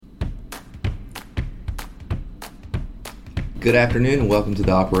Good afternoon and welcome to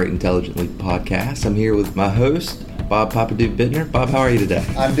the Operate Intelligently podcast. I'm here with my host, Bob Papaduke Bittner. Bob, how are you today?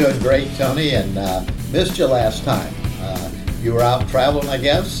 I'm doing great, Tony, and missed you last time. You were out traveling, I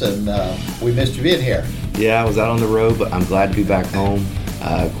guess, and we missed you being here. Yeah, I was out on the road, but I'm glad to be back home.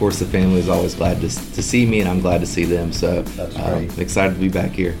 Of course, the family is always glad to see me, and I'm glad to see them. So I'm excited to be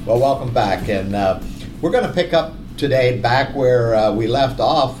back here. Well, welcome back. And we're going to pick up today back where we left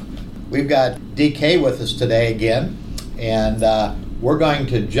off. We've got DK with us today again, and we're going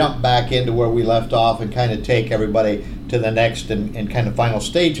to jump back into where we left off and kind of take everybody to the next and kind of final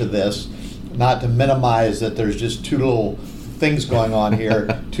stage of this, not to minimize that there's just two little things going on here,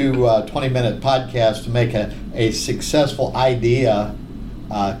 two 20-minute podcasts to make a successful idea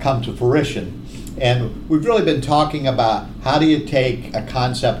come to fruition. And we've really been talking about how do you take a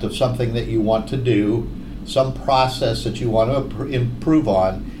concept of something that you want to do, some process that you want to improve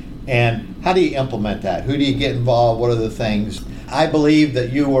on, and how do you implement that? Who do you get involved? What are the things? I believe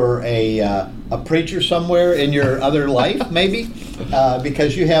that you were a preacher somewhere in your other life, maybe,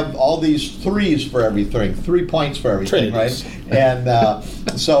 because you have all these threes for everything, 3 points for everything, Trinities. right?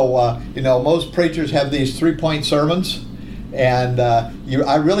 And so most preachers have these 3-point sermons, and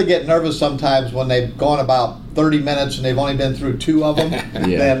I really get nervous sometimes when they've gone about 30 minutes and they've only been through 2 of them.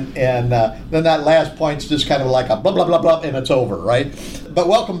 Yeah. Then that last point's just kind of like a blah, blah, blah, blah, and it's over, right? But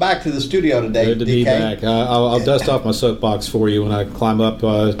welcome back to the studio today, Good to be DK. back. I'll dust off my soapbox for you when I climb up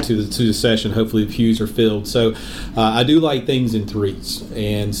to the session. Hopefully the pews are filled. So I do like things in threes.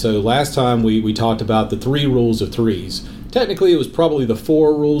 And so last time we talked about the 3 rules of threes. Technically, it was probably the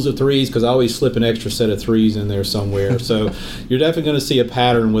 4 rules of threes because I always slip an extra set of threes in there somewhere. So you're definitely going to see a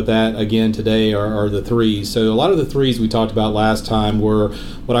pattern with that again today are the threes. So a lot of the threes we talked about last time were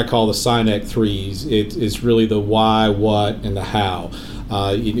what I call the SINEC threes. It's really the why, what, and the how.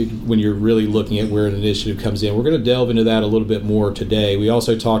 When you're really looking at where an initiative comes in. We're going to delve into that a little bit more today. We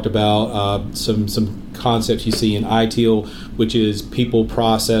also talked about some concepts you see in ITIL, which is people,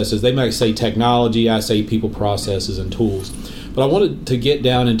 processes. They might say technology, I say people, processes, and tools. But I wanted to get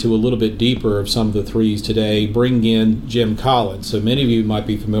down into a little bit deeper of some of the threes today, bring in Jim Collins. So many of you might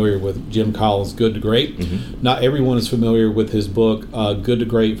be familiar with Jim Collins' Good to Great. Mm-hmm. Not everyone is familiar with his book, Good to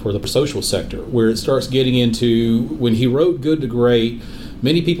Great for the social sector, where it starts getting into, when he wrote Good to Great,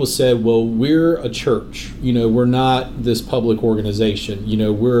 many people said, well, we're a church. We're not this public organization.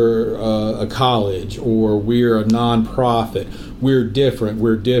 We're a college, or we're a nonprofit. We're different.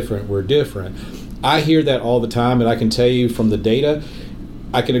 We're different. We're different. I hear that all the time, and I can tell you from the data,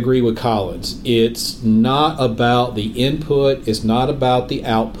 I can agree with Collins. It's not about the input. It's not about the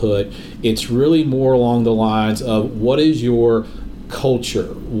output. It's really more along the lines of what is your culture?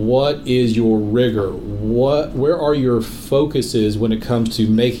 What is your rigor? Where are your focuses when it comes to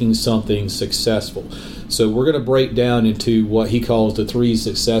making something successful? So we're going to break down into what he calls the 3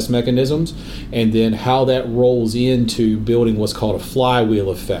 success mechanisms, and then how that rolls into building what's called a flywheel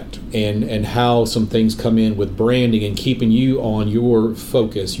effect, and how some things come in with branding and keeping you on your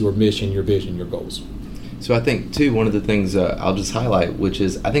focus, your mission, your vision, your goals. So I think, too, one of the things I'll just highlight, which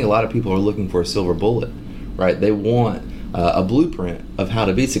is I think a lot of people are looking for a silver bullet, right? They want a blueprint of how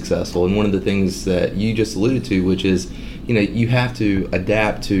to be successful. And one of the things that you just alluded to, which is, you have to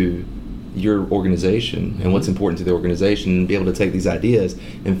adapt to your organization and what's important to the organization, and be able to take these ideas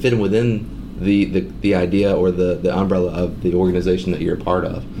and fit them within the idea or the umbrella of the organization that you're a part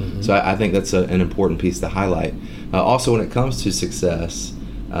of. Mm-hmm. So I think that's an important piece to highlight. Also, when it comes to success,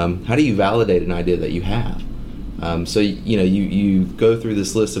 how do you validate an idea that you have? So you go through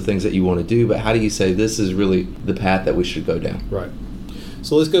this list of things that you want to do, but how do you say this is really the path that we should go down? Right.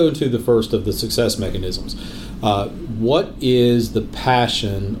 So let's go into the first of the success mechanisms. What is the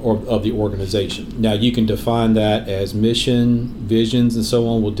passion of the organization? Now, you can define that as mission, visions, and so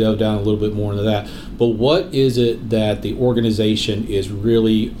on. We'll delve down a little bit more into that. But what is it that the organization is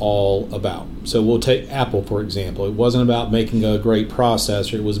really all about? So we'll take Apple, for example. It wasn't about making a great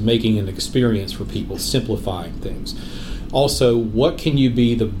processor. It was making an experience for people, simplifying things. Also, what can you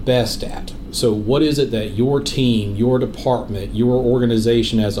be the best at? So what is it that your team, your department, your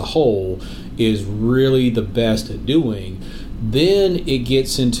organization as a whole is really the best at doing? Then it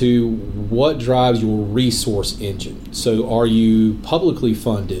gets into what drives your resource engine. So are you publicly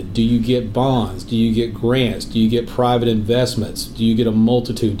funded? Do you get bonds? Do you get grants? Do you get private investments? Do you get a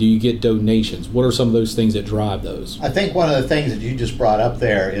multitude? Do you get donations? What are some of those things that drive those? I think one of the things that you just brought up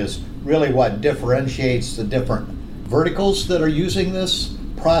there is really what differentiates the different verticals that are using this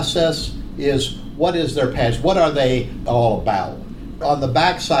process is what is their passion? What are they all about? On the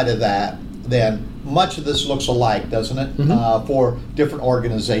backside of that, then, much of this looks alike, doesn't it? For different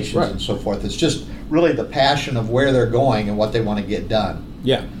organizations Right. and so forth. It's just really the passion of where they're going and what they want to get done.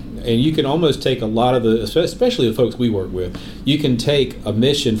 Yeah. And you can almost take a lot of the, especially the folks we work with, you can take a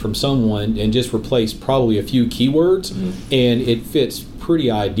mission from someone and just replace probably a few keywords, and it fits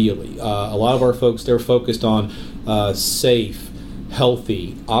pretty ideally. A lot of our folks, they're focused on safe,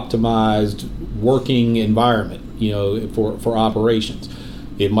 healthy, optimized working environment, for operations.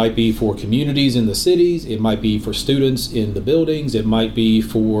 It might be for communities in the cities. It might be for students in the buildings. It might be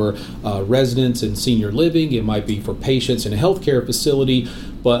for residents in senior living. It might be for patients in a healthcare facility.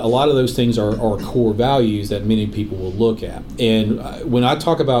 But a lot of those things are core values that many people will look at. And when I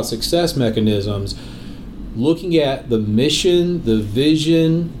talk about success mechanisms, looking at the mission, the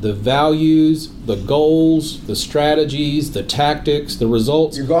vision, the values, the goals, the strategies, the tactics, the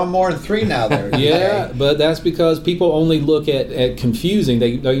results. You're going more than 3 now there. Yeah, but that's because people only look at confusing.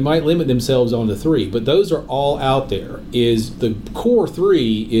 They might limit themselves on to 3, but those are all out there. Is the core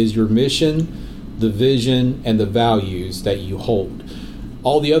 3 is your mission, the vision, and the values that you hold.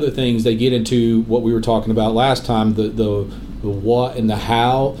 All the other things, they get into what we were talking about last time, the what and the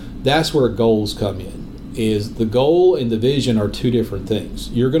how. That's where goals come in. Is the goal and the vision are 2 different things.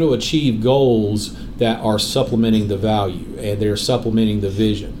 You're going to achieve goals that are supplementing the value, and they're supplementing the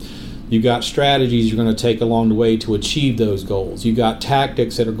vision. You've got strategies you're going to take along the way to achieve those goals. You've got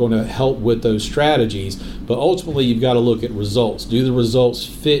tactics that are going to help with those strategies, but ultimately you've got to look at results. Do the results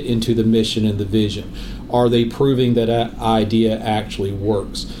fit into the mission and the vision? Are they proving that idea actually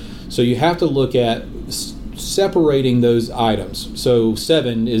works? So you have to look at separating those items. So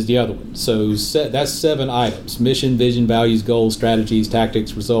 7 is the other one. So that's 7 items: mission, vision, values, goals, strategies,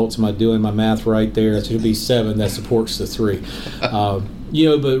 tactics, results. Am I doing my math right there? It should be 7 that supports the 3.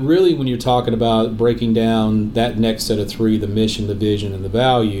 But really when you're talking about breaking down that next set of 3, the mission, the vision, and the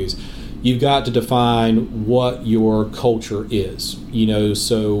values, you've got to define what your culture is.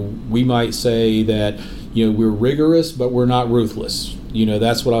 So we might say that, we're rigorous, but we're not ruthless.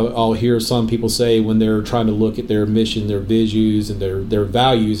 That's what I'll hear some people say when they're trying to look at their mission, their visions, and their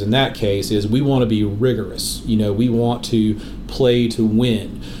values. In that case, is we want to be rigorous. We want to play to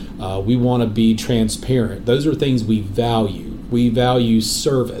win. We want to be transparent. Those are things we value. We value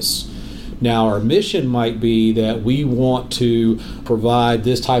service. Now, our mission might be that we want to provide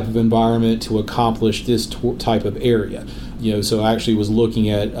this type of environment to accomplish this type of area. So I actually was looking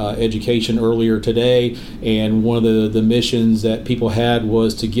at education earlier today, and one of the missions that people had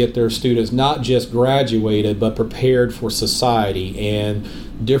was to get their students not just graduated, but prepared for society. And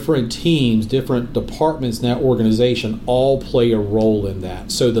different teams, different departments in that organization all play a role in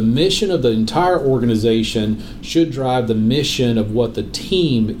that. So the mission of the entire organization should drive the mission of what the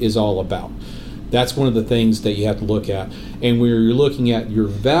team is all about. That's one of the things that you have to look at. And when you're looking at your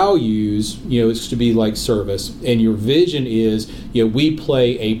values, it's to be like service. And your vision is, we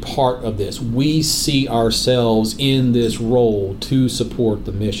play a part of this. We see ourselves in this role to support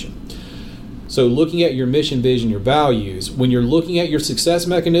the mission. So looking at your mission, vision, your values, when you're looking at your success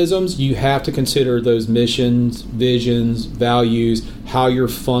mechanisms, you have to consider those missions, visions, values, how you're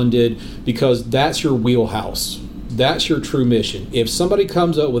funded, because that's your wheelhouse. That's your true mission. If somebody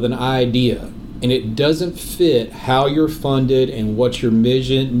comes up with an idea and it doesn't fit how you're funded and what your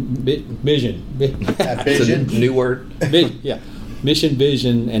vision. It's a new word. Mission,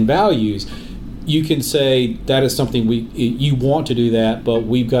 vision, and values. You can say that is something you want to do that, but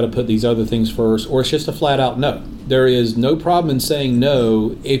we've got to put these other things first, or it's just a flat out no. There is no problem in saying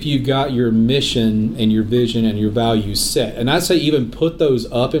no if you've got your mission and your vision and your values set. And I'd say even put those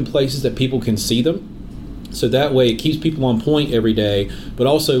up in places that people can see them. So that way it keeps people on point every day. But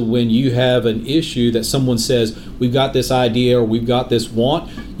also when you have an issue that someone says, we've got this idea or we've got this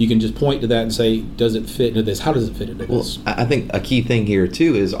want, you can just point to that and say, does it fit into this? How does it fit into this? I think a key thing here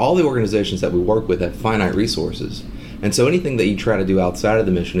too is all the organizations that we work with have finite resources. And so anything that you try to do outside of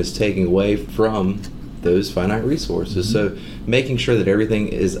the mission is taking away from those finite resources. Mm-hmm. So making sure that everything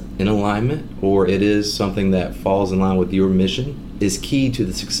is in alignment or it is something that falls in line with your mission is key to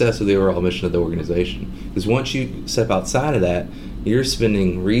the success of the overall mission of the organization. Because once you step outside of that, you're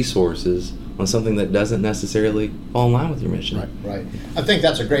spending resources on something that doesn't necessarily fall in line with your mission. Right. I think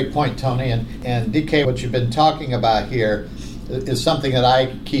that's a great point, Tony. And DK, what you've been talking about here is something that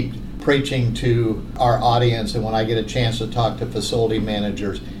I keep preaching to our audience, and when I get a chance to talk to facility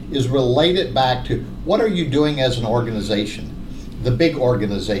managers, is relate it back to what are you doing as an organization, the big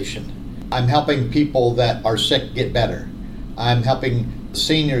organization. I'm helping people that are sick get better. I'm helping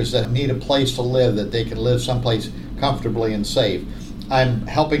seniors that need a place to live, that they can live someplace comfortably and safe. I'm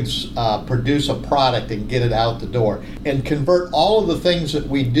helping produce a product and get it out the door, and convert all of the things that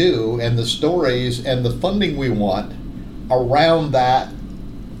we do and the stories and the funding we want around that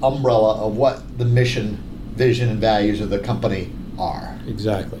umbrella of what the mission, vision, and values of the company are.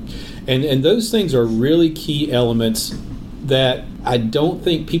 Exactly. And those things are really key elements that I don't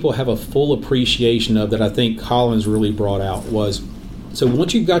think people have a full appreciation of, that I think Collins really brought out was, so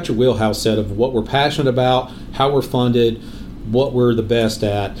once you've got your wheelhouse set of what we're passionate about, how we're funded, what we're the best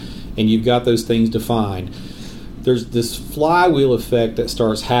at, and you've got those things defined, there's this flywheel effect that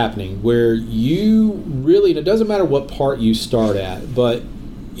starts happening where you really, and it doesn't matter what part you start at, but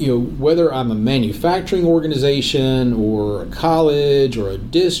whether I'm a manufacturing organization or a college or a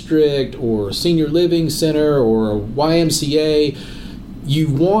district or a senior living center or a YMCA, you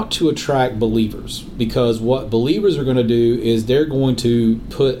want to attract believers, because what believers are going to do is they're going to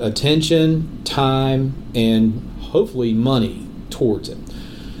put attention, time, and hopefully money towards it.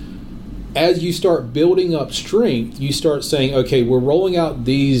 As you start building up strength, you start saying, okay, we're rolling out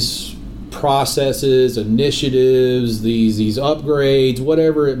these processes, initiatives, these upgrades,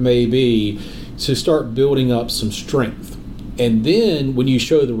 whatever it may be, to start building up some strength. And then when you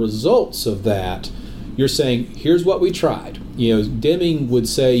show the results of that, you're saying, here's what we tried. Deming would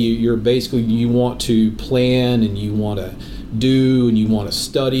say you're basically, you want to plan and you want to do and you want to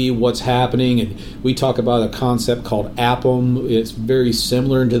study what's happening. And we talk about a concept called APPM. It's very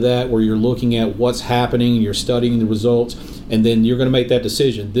similar to that, where you're looking at what's happening and you're studying the results, and then you're going to make that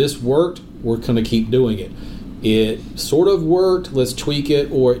decision. This worked, we're going to keep doing it. It sort of worked, let's tweak it,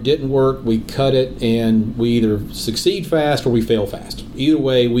 or it didn't work, we cut it, and we either succeed fast or we fail fast. Either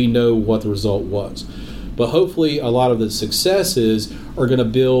way, we know what the result was. But hopefully a lot of the successes are going to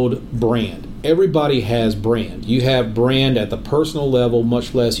build brand. Everybody has brand. You have brand at the personal level,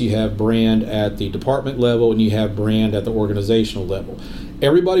 much less you have brand at the department level, and you have brand at the organizational level.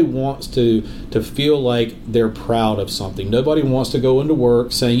 Everybody wants to feel like they're proud of something. Nobody wants to go into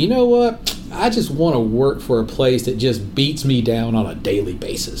work saying, you know what, I just want to work for a place that just beats me down on a daily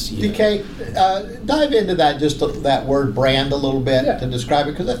basis. DK, dive into that, just that word brand a little bit to describe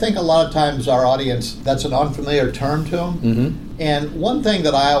it, because I think a lot of times our audience, that's an unfamiliar term to them. Mm-hmm. And one thing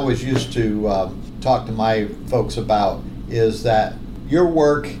that I always used to talk to my folks about is that your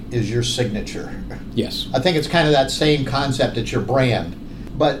work is your signature. Yes. I think it's kind of that same concept, it's your brand.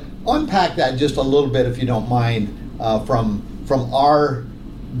 But unpack that just a little bit, if you don't mind, from our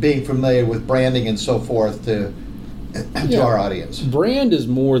being familiar with branding and so forth to our audience. Brand is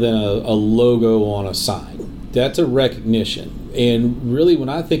more than a logo on a sign. That's a recognition. And really, when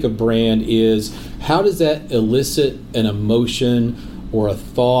I think of brand, is how does that elicit an emotion or a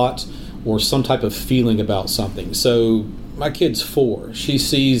thought or some type of feeling about something? So my kid's 4. She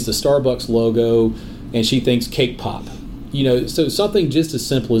sees the Starbucks logo and she thinks cake pop. So something just as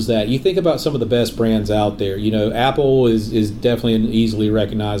simple as that. You think about some of the best brands out there. Apple is definitely an easily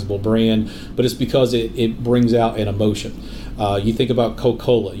recognizable brand, but it's because it brings out an emotion. You think about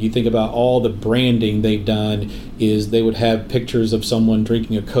Coca-Cola. You think about all the branding they've done is they would have pictures of someone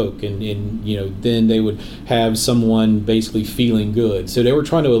drinking a Coke, and then they would have someone basically feeling good. So they were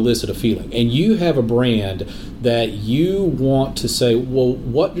trying to elicit a feeling. And you have a brand that you want to say, well,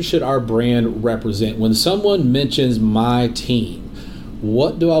 what should our brand represent? When someone mentions my team,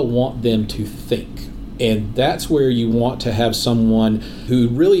 what do I want them to think? And that's where you want to have someone who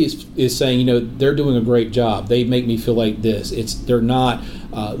really is saying, they're doing a great job. They make me feel like this. They're not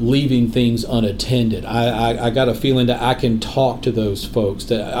leaving things unattended. I got a feeling that I can talk to those folks,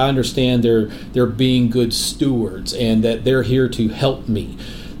 that I understand they're being good stewards and that they're here to help me.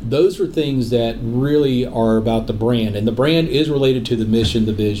 Those are things that really are about the brand, and the brand is related to the mission,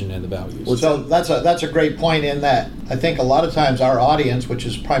 the vision, and the values. Well, so that's a great point, in that I think a lot of times our audience, which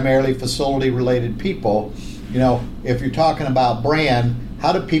is primarily facility-related people, if you're talking about brand,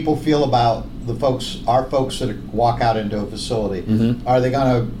 how do people feel about our folks that walk out into a facility? Mm-hmm. Are they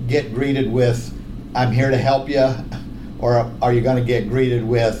going to get greeted with, I'm here to help you, or are you going to get greeted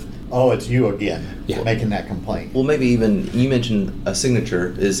with, oh, it's you again, making that complaint? Well, maybe even, you mentioned a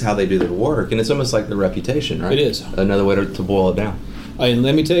signature is how they do their work, and it's almost like their reputation, right? It is. Another way to boil it down. And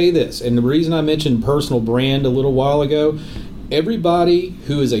let me tell you this, and the reason I mentioned personal brand a little while ago, everybody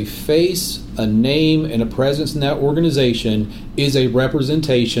who is a face, a name, and a presence in that organization is a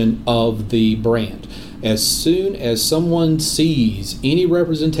representation of the brand. As soon as someone sees any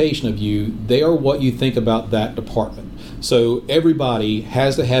representation of you, they are what you think about that department. So everybody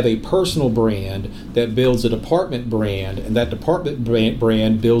has to have a personal brand that builds a department brand, and that department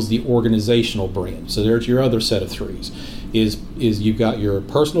brand builds the organizational brand. So there's your other set of threes. Is you've got your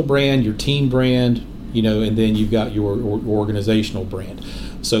personal brand, your team brand, and then you've got your organizational brand.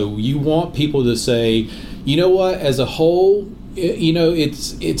 So you want people to say, you know what, as a whole,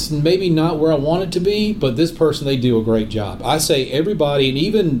 it's maybe not where I want it to be, but this person, they do a great job. I say everybody, and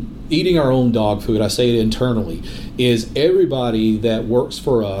even eating our own dog food, I say it internally, is everybody that works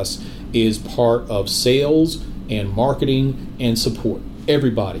for us is part of sales and marketing and support.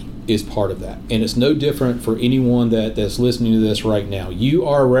 Everybody is part of that. And it's no different for anyone that's listening to this right now. You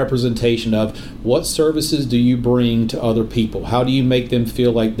are a representation of what services do you bring to other people? How do you make them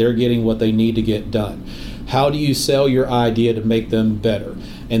feel like they're getting what they need to get done? How do you sell your idea to make them better?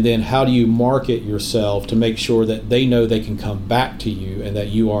 And then how do you market yourself to make sure that they know they can come back to you and that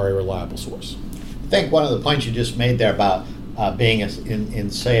you are a reliable source? I think one of the points you just made there about being in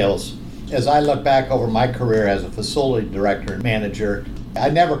sales, as I look back over my career as a facility director and manager, I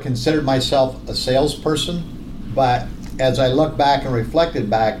never considered myself a salesperson, but as I look back and reflected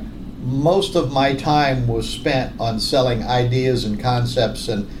back, most of my time was spent on selling ideas and concepts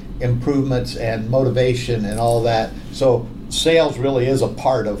and improvements and motivation and all that. So sales really is a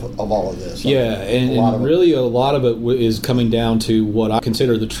part of all of this. Yeah, and really a lot of it is coming down to what I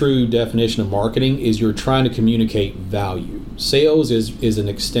consider the true definition of marketing is you're trying to communicate value. Sales is an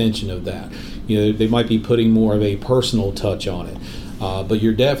extension of that. They might be putting more of a personal touch on it. But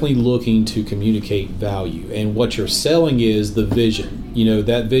you're definitely looking to communicate value. And what you're selling is the vision.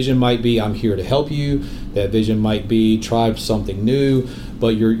 That vision might be, I'm here to help you. That vision might be, try something new.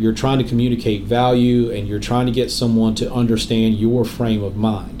 But you're trying to communicate value, and you're trying to get someone to understand your frame of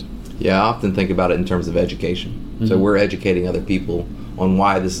mind. Yeah, I often think about it in terms of education. Mm-hmm. So we're educating other people on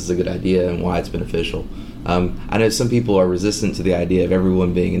why this is a good idea and why it's beneficial. I know some people are resistant to the idea of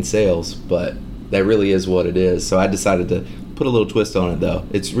everyone being in sales, but that really is what it is. So I decided to put a little twist on it, though.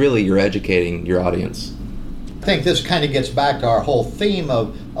 It's really you're educating your audience. I think this kind of gets back to our whole theme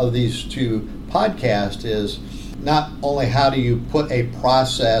of these two podcasts is not only how do you put a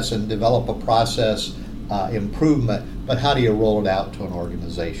process and develop a process improvement, but how do you roll it out to an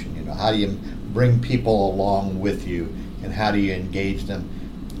organization? How do you bring people along with you, and how do you engage them?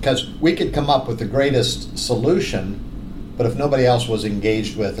 Because we could come up with the greatest solution, but if nobody else was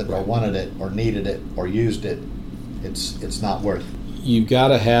engaged with it or wanted it or needed it or used it, it's not worth it. You've got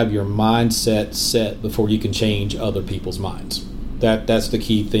to have your mindset set before you can change other people's minds. That's the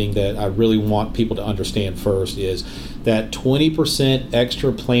key thing that I really want people to understand first is that 20%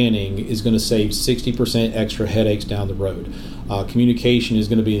 extra planning is going to save 60% extra headaches down the road. Communication is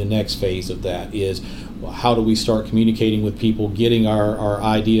going to be the next phase of that is how do we start communicating with people, getting our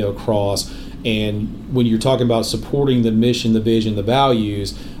idea across. And when you're talking about supporting the mission, the vision, the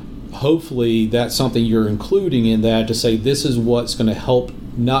values, hopefully that's something you're including in that to say this is what's going to help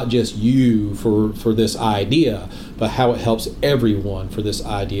not just you for this idea, but how it helps everyone for this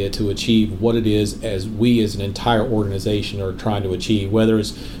idea to achieve what it is as we as an entire organization are trying to achieve, whether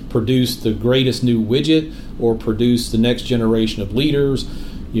it's produce the greatest new widget or produce the next generation of leaders.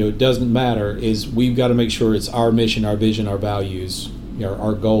 It doesn't matter. Is we've got to make sure it's our mission, our vision, our values,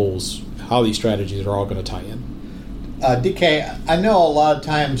 our goals, how these strategies are all going to tie in. DK, I know a lot of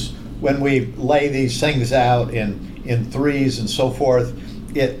times when we lay these things out in threes and so forth,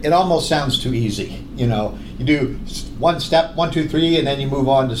 it almost sounds too easy. You do one step, 1, 2, 3, and then you move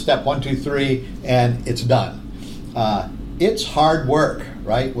on to step 1, 2, 3, and it's done. It's hard work,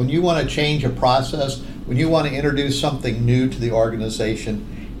 right? When you want to change a process, when you want to introduce something new to the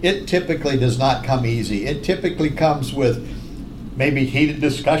organization, it typically does not come easy. It typically comes with maybe heated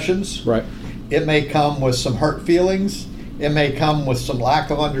discussions. Right. It may come with some hurt feelings. It may come with some lack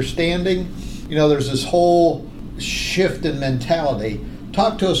of understanding. There's this whole shift in mentality.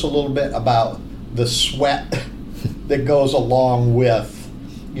 Talk to us a little bit about the sweat that goes along with,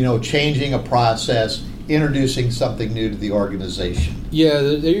 changing a process, introducing something new to the organization. Yeah,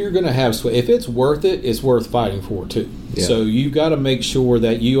 you're going to have sweat. If it's worth it, it's worth fighting for, too. Yeah. So you've got to make sure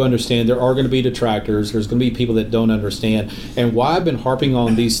that you understand there are going to be detractors. There's going to be people that don't understand. And why I've been harping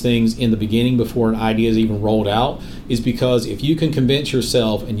on these things in the beginning before an idea is even rolled out is because if you can convince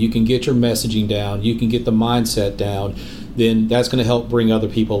yourself and you can get your messaging down, you can get the mindset down, then that's going to help bring other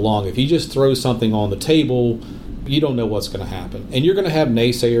people along. If you just throw something on the table, you don't know what's going to happen. And you're going to have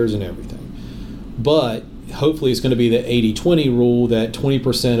naysayers and everything. But hopefully it's going to be the 80-20 rule that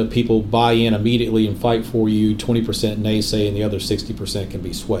 20% of people buy in immediately and fight for you, 20% naysay, and the other 60% can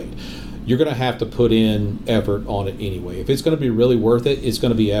be swayed. You're going to have to put in effort on it anyway. If it's going to be really worth it, it's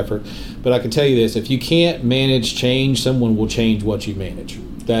going to be effort. But I can tell you this, if you can't manage change, someone will change what you manage.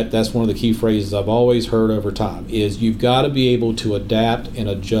 That's one of the key phrases I've always heard over time is you've got to be able to adapt and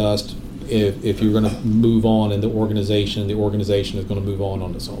adjust if you're going to move on in the organization is going to move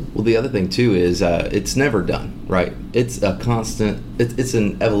on its own. Well, the other thing too is it's never done, right? It's a constant, it's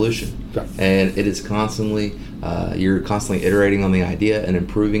an evolution, right. And it is constantly, you're constantly iterating on the idea and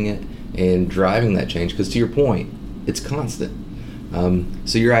improving it and driving that change, because to your point, it's constant.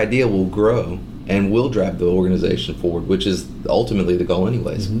 So your idea will grow and will drive the organization forward, which is ultimately the goal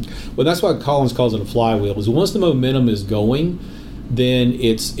anyways. Mm-hmm. Well, that's why Collins calls it a flywheel, is once the momentum is going, then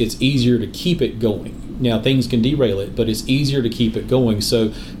it's easier to keep it going. Now, things can derail it, but it's easier to keep it going. So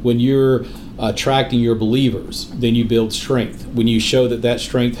when you're attracting your believers, then you build strength. When you show that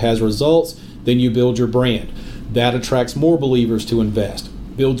strength has results, then you build your brand. That attracts more believers to invest,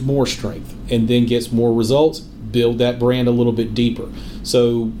 builds more strength, and then gets more results, build that brand a little bit deeper.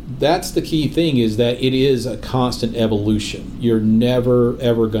 So that's the key thing, is that it is a constant evolution. You're never,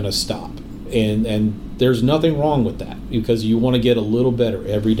 ever going to stop. And there's nothing wrong with that, because you want to get a little better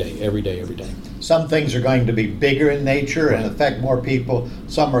every day. Some things are going to be bigger in nature and affect more people.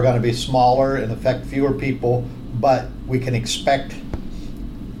 Some are going to be smaller and affect fewer people, but we can expect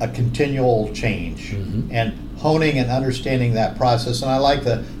a continual change, and honing and understanding that process. And I like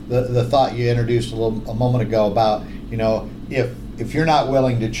the thought you introduced a moment ago about, if you're not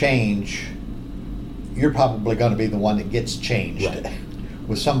willing to change, you're probably going to be the one that gets changed, right,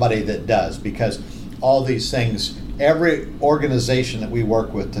 with somebody that does, because all these things, every organization that we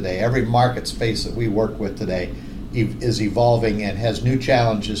work with today, every market space that we work with today is evolving and has new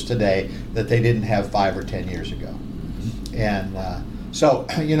challenges today that they didn't have 5 or 10 years ago. And so,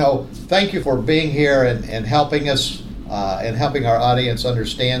 thank you for being here and helping us and helping our audience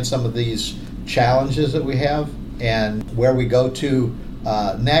understand some of these challenges that we have and where we go to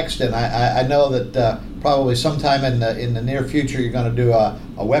next. And I know that probably sometime in the near future you're going to do a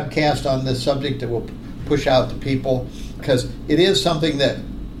webcast on this subject that will push out to people, because it is something that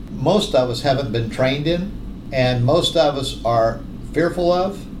most of us haven't been trained in and most of us are fearful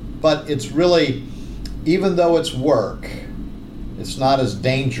of, but it's really, even though it's work, it's not as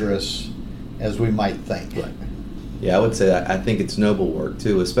dangerous as we might think. Right. Yeah, I would say I think it's noble work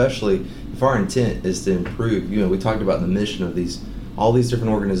too, especially if our intent is to improve. We talked about the mission of all these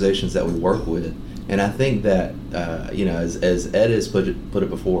different organizations that we work with, and I think that as Ed has put it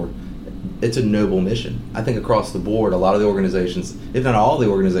before, it's a noble mission. I think across the board, a lot of the organizations, if not all the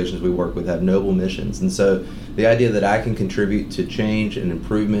organizations we work with, have noble missions. And so the idea that I can contribute to change and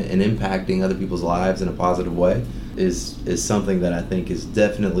improvement and impacting other people's lives in a positive way is something that I think is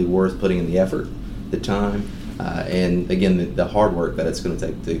definitely worth putting in the effort, the time, and again, the hard work that it's going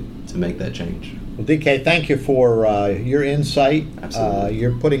to take to make that change. Well, DK, thank you for your insight. Absolutely.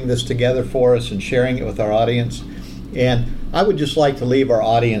 You're putting this together for us and sharing it with our audience. And I would just like to leave our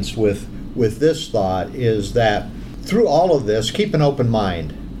audience with this thought, is that through all of this, keep an open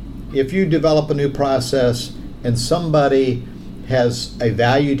mind. If you develop a new process and somebody has a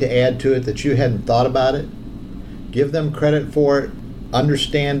value to add to it that you hadn't thought about it, give them credit for it,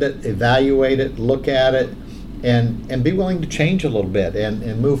 understand it, evaluate it, look at it, and be willing to change a little bit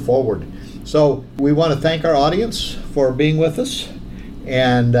and move forward. So we want to thank our audience for being with us.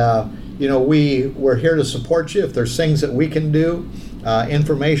 And we're here to support you. If there's things that we can do,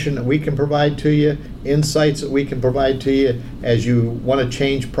 information that we can provide to you, insights that we can provide to you as you want to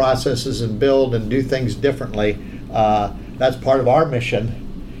change processes and build and do things differently, that's part of our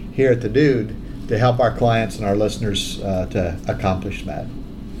mission here at The Dude, to help our clients and our listeners to accomplish that.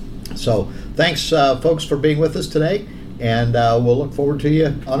 So thanks, folks, for being with us today, and we'll look forward to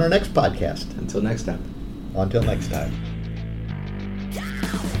you on our next podcast. Until next time.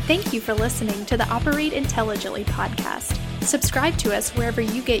 Thank you for listening to the Operate Intelligently podcast. Subscribe to us wherever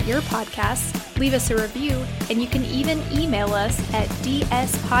you get your podcasts, leave us a review, and you can even email us at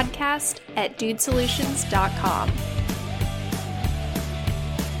dspodcast@dudesolutions.com.